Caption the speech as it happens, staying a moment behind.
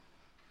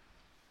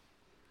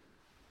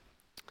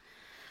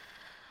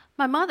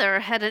My mother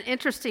had an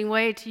interesting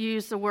way to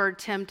use the word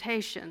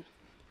temptation.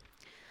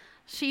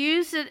 She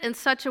used it in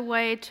such a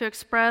way to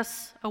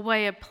express a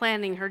way of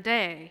planning her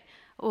day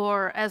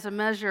or as a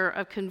measure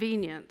of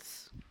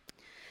convenience.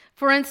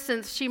 For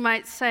instance, she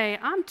might say,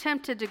 "I'm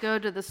tempted to go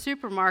to the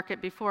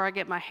supermarket before I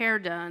get my hair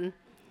done,"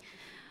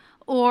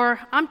 or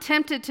 "I'm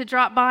tempted to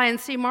drop by and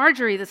see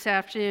Marjorie this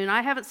afternoon.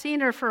 I haven't seen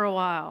her for a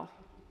while."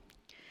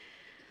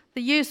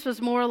 The use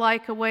was more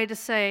like a way to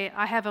say,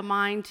 "I have a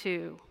mind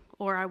to,"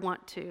 or "I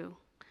want to."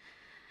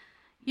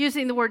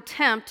 Using the word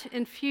tempt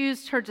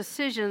infused her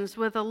decisions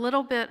with a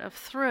little bit of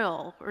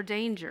thrill or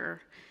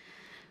danger,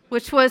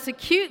 which was a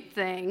cute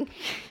thing.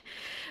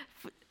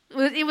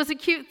 It was a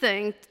cute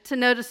thing to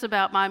notice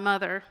about my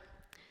mother,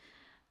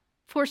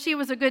 for she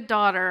was a good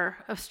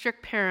daughter of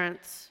strict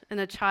parents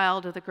and a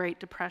child of the Great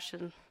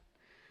Depression.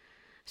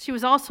 She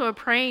was also a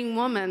praying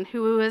woman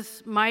who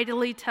was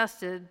mightily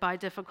tested by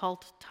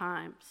difficult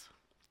times.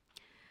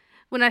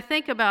 When I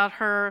think about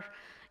her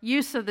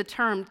use of the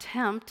term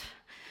tempt,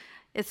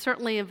 it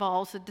certainly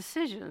involves a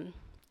decision,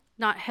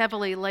 not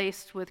heavily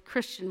laced with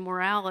Christian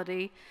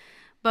morality,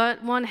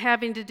 but one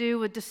having to do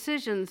with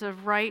decisions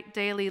of right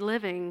daily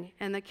living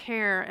and the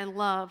care and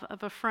love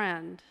of a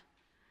friend.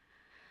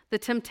 The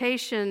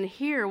temptation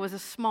here was a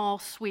small,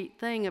 sweet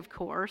thing, of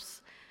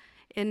course.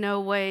 In no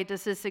way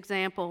does this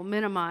example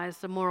minimize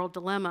the moral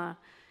dilemma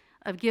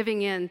of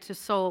giving in to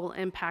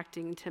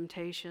soul-impacting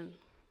temptation.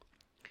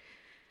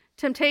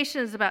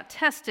 Temptation is about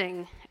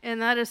testing,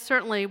 and that is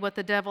certainly what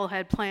the devil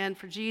had planned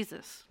for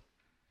Jesus.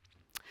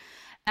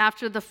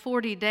 After the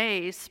 40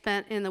 days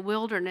spent in the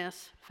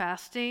wilderness,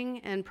 fasting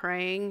and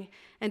praying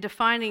and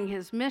defining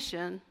his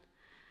mission,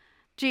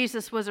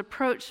 Jesus was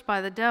approached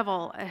by the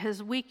devil at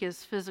his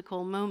weakest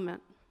physical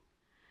moment.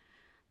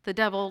 The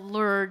devil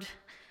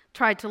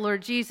tried to lure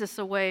Jesus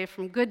away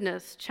from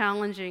goodness,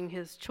 challenging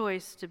his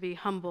choice to be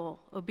humble,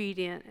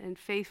 obedient, and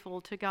faithful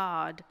to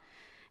God,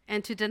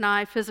 and to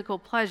deny physical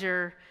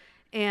pleasure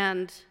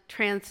and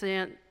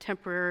transient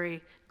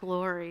temporary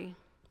glory.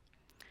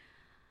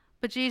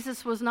 But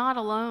Jesus was not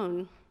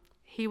alone.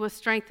 He was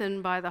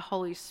strengthened by the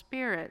Holy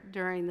Spirit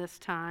during this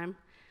time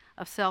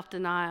of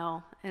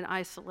self-denial and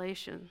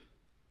isolation.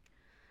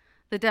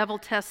 The devil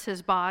tests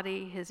his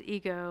body, his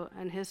ego,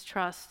 and his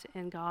trust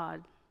in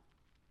God.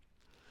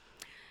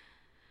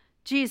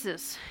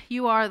 "Jesus,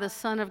 you are the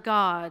Son of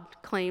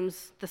God,"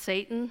 claims the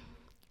Satan,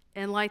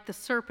 and like the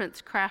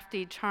serpent's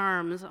crafty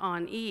charms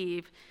on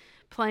Eve,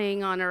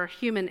 playing on her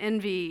human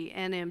envy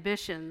and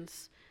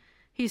ambitions,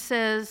 he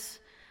says,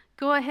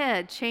 "Go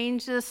ahead,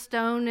 change this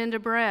stone into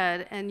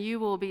bread, and you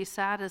will be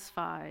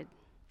satisfied."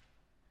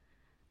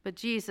 But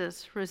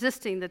Jesus,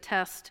 resisting the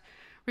test,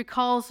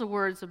 recalls the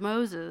words of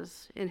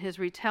Moses in his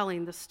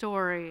retelling the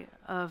story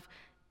of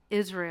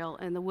Israel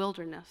in the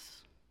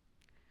wilderness.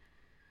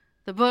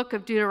 The book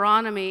of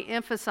Deuteronomy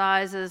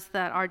emphasizes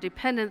that our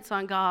dependence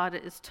on God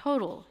is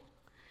total.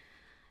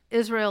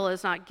 Israel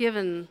is not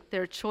given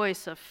their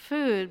choice of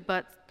food,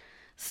 but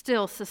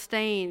still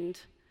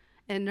sustained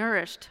and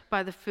nourished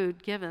by the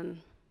food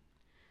given.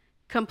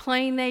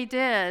 Complain they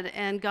did,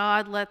 and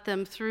God let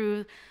them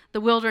through the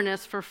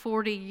wilderness for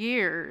 40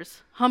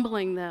 years,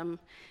 humbling them,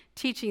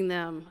 teaching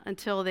them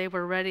until they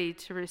were ready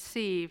to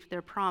receive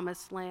their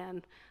promised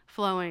land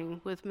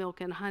flowing with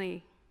milk and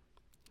honey.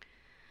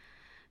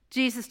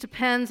 Jesus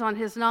depends on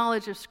his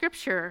knowledge of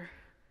Scripture,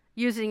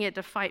 using it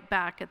to fight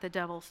back at the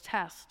devil's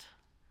test.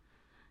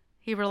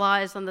 He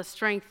relies on the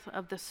strength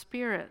of the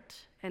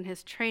Spirit and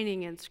his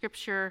training in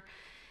Scripture,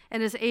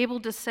 and is able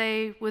to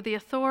say with the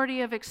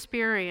authority of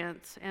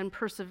experience and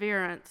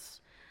perseverance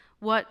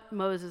what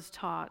Moses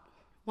taught: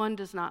 one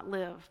does not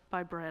live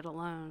by bread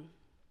alone.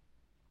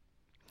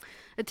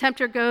 The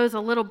tempter goes a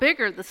little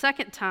bigger the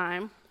second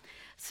time,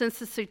 since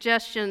the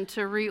suggestion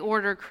to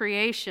reorder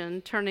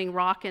creation, turning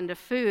rock into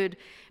food,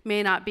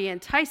 may not be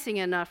enticing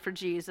enough for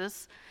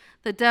Jesus.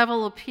 The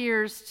devil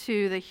appears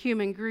to the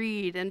human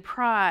greed and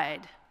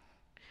pride,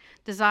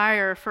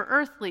 desire for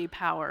earthly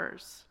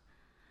powers,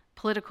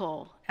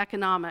 political,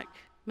 economic,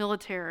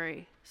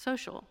 military,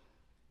 social.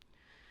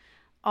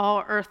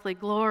 All earthly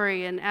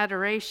glory and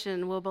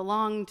adoration will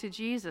belong to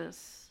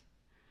Jesus.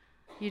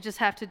 You just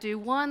have to do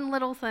one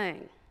little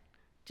thing.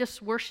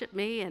 Just worship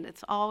me and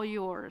it's all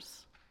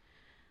yours.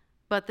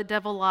 But the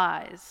devil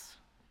lies.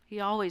 He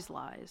always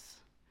lies.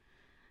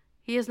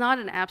 He is not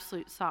an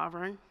absolute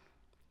sovereign.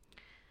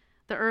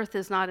 The earth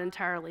is not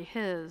entirely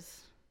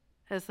his,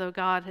 as though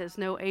God has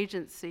no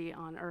agency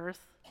on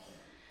earth.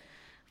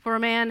 For a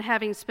man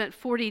having spent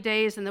 40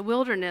 days in the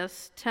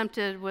wilderness,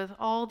 tempted with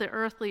all the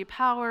earthly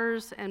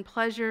powers and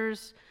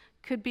pleasures,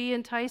 could be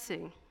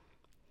enticing.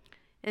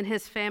 In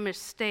his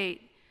famished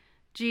state,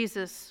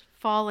 Jesus,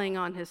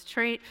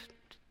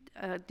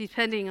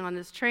 depending on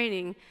his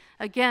training,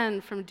 again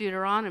from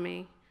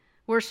Deuteronomy,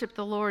 worship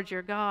the Lord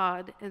your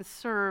God and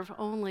serve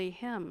only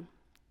him.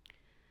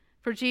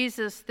 For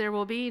Jesus, there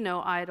will be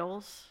no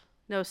idols,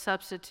 no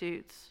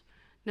substitutes,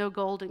 no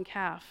golden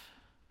calf.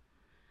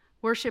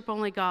 Worship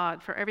only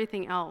God, for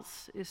everything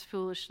else is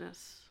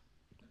foolishness.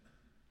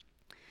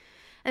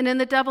 And in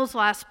the devil's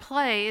last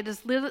play, it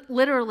is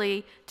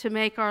literally to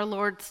make our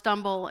Lord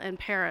stumble and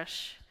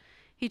perish.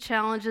 He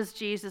challenges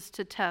Jesus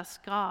to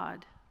test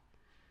God.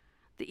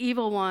 The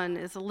evil one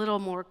is a little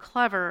more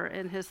clever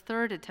in his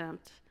third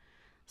attempt,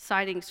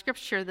 citing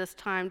scripture this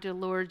time to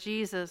lure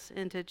Jesus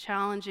into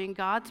challenging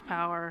God's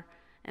power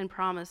and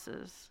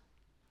promises.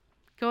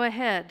 Go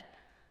ahead,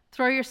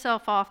 throw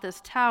yourself off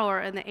this tower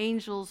and the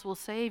angels will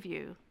save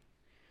you.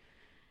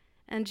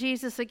 And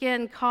Jesus,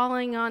 again,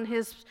 calling on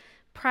his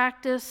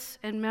practice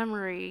and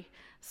memory,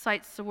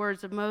 cites the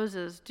words of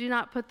Moses, "Do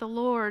not put the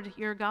Lord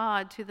your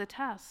God to the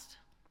test."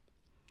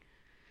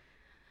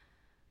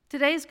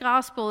 Today's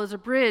gospel is a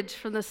bridge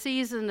from the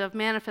season of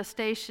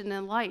manifestation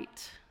and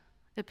light,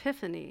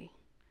 Epiphany,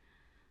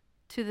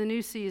 to the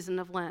new season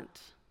of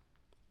Lent.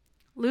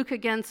 Luke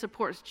again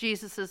supports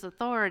Jesus'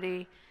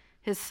 authority,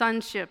 his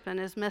sonship, and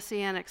his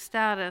messianic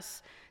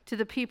status to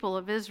the people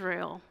of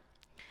Israel.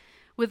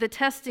 With the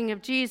testing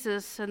of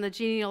Jesus and the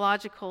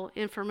genealogical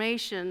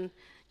information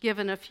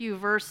given a few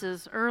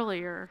verses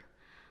earlier,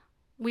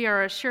 we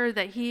are assured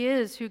that he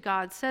is who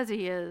God says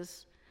he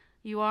is.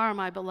 "You are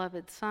my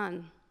beloved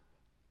Son."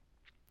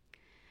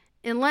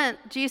 In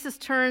Lent, Jesus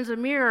turns a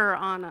mirror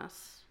on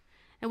us,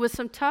 and with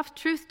some tough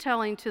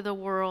truth-telling to the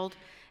world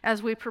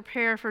as we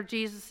prepare for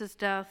Jesus'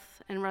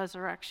 death and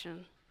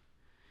resurrection.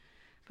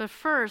 But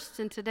first,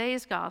 in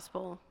today's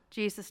gospel,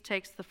 Jesus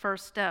takes the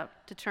first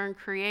step to turn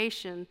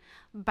creation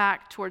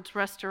back towards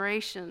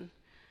restoration,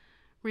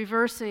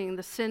 reversing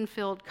the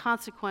sin-filled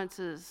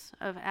consequences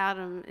of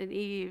Adam and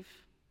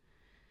Eve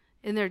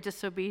in their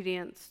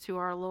disobedience to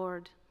our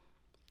Lord.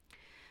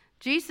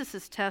 Jesus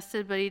is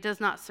tested, but he does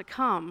not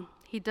succumb.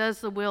 He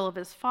does the will of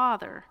his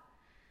Father.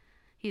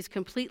 He's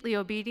completely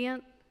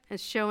obedient and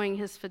showing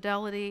his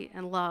fidelity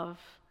and love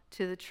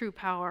to the true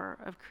power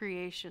of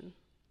creation.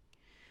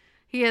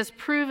 He has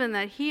proven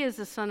that he is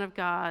the Son of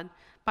God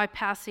by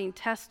passing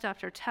test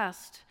after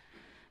test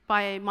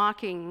by a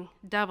mocking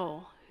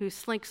devil who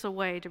slinks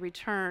away to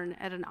return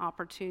at an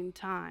opportune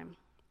time.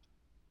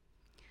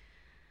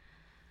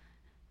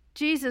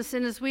 Jesus,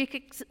 in his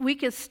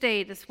weakest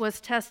state,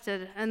 was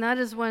tested, and that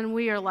is when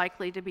we are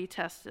likely to be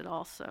tested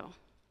also.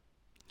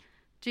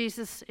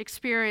 Jesus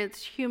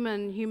experienced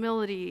human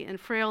humility and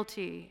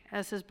frailty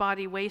as his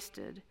body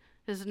wasted,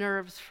 his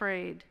nerves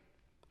frayed.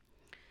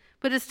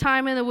 But his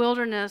time in the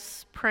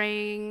wilderness,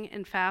 praying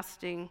and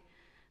fasting,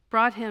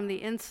 brought him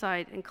the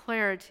insight and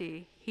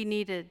clarity he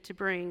needed to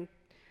bring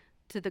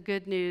to the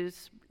good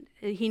news.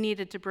 He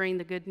needed to bring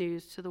the good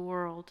news to the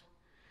world.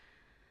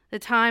 The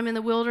time in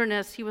the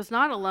wilderness, he was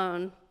not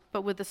alone,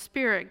 but with the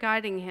Spirit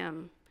guiding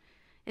him,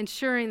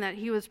 ensuring that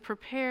he was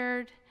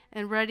prepared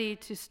and ready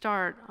to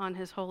start on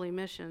his holy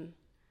mission.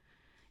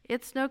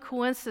 It's no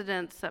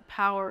coincidence that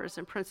powers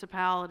and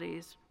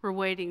principalities were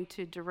waiting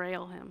to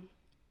derail him.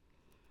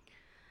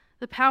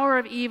 The power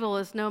of evil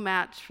is no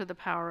match for the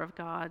power of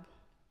God.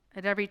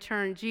 At every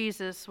turn,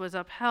 Jesus was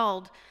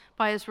upheld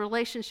by his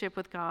relationship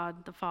with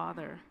God the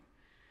Father,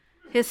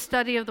 his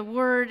study of the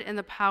Word, and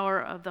the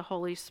power of the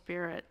Holy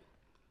Spirit.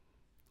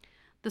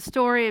 The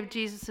story of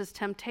Jesus'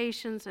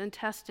 temptations and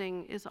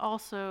testing is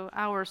also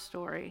our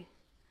story.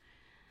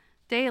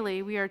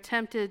 Daily, we are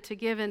tempted to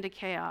give in to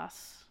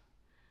chaos,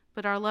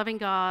 but our loving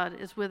God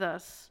is with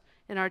us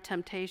in our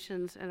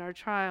temptations and our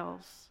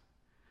trials.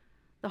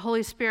 The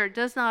Holy Spirit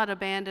does not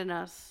abandon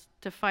us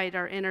to fight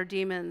our inner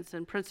demons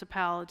and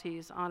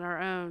principalities on our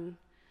own.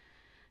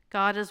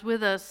 God is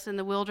with us in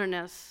the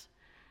wilderness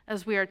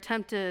as we are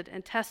tempted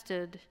and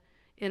tested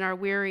in our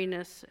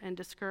weariness and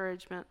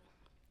discouragement.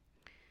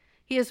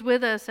 He is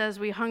with us as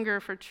we hunger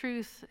for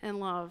truth and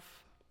love.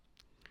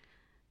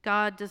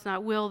 God does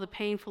not will the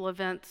painful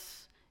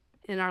events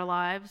in our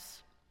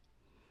lives.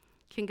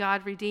 Can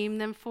God redeem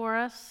them for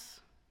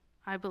us?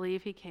 I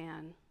believe he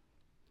can.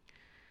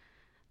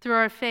 Through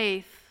our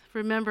faith,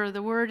 remember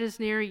the word is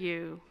near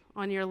you,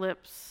 on your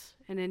lips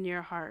and in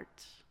your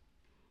heart.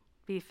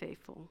 Be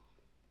faithful.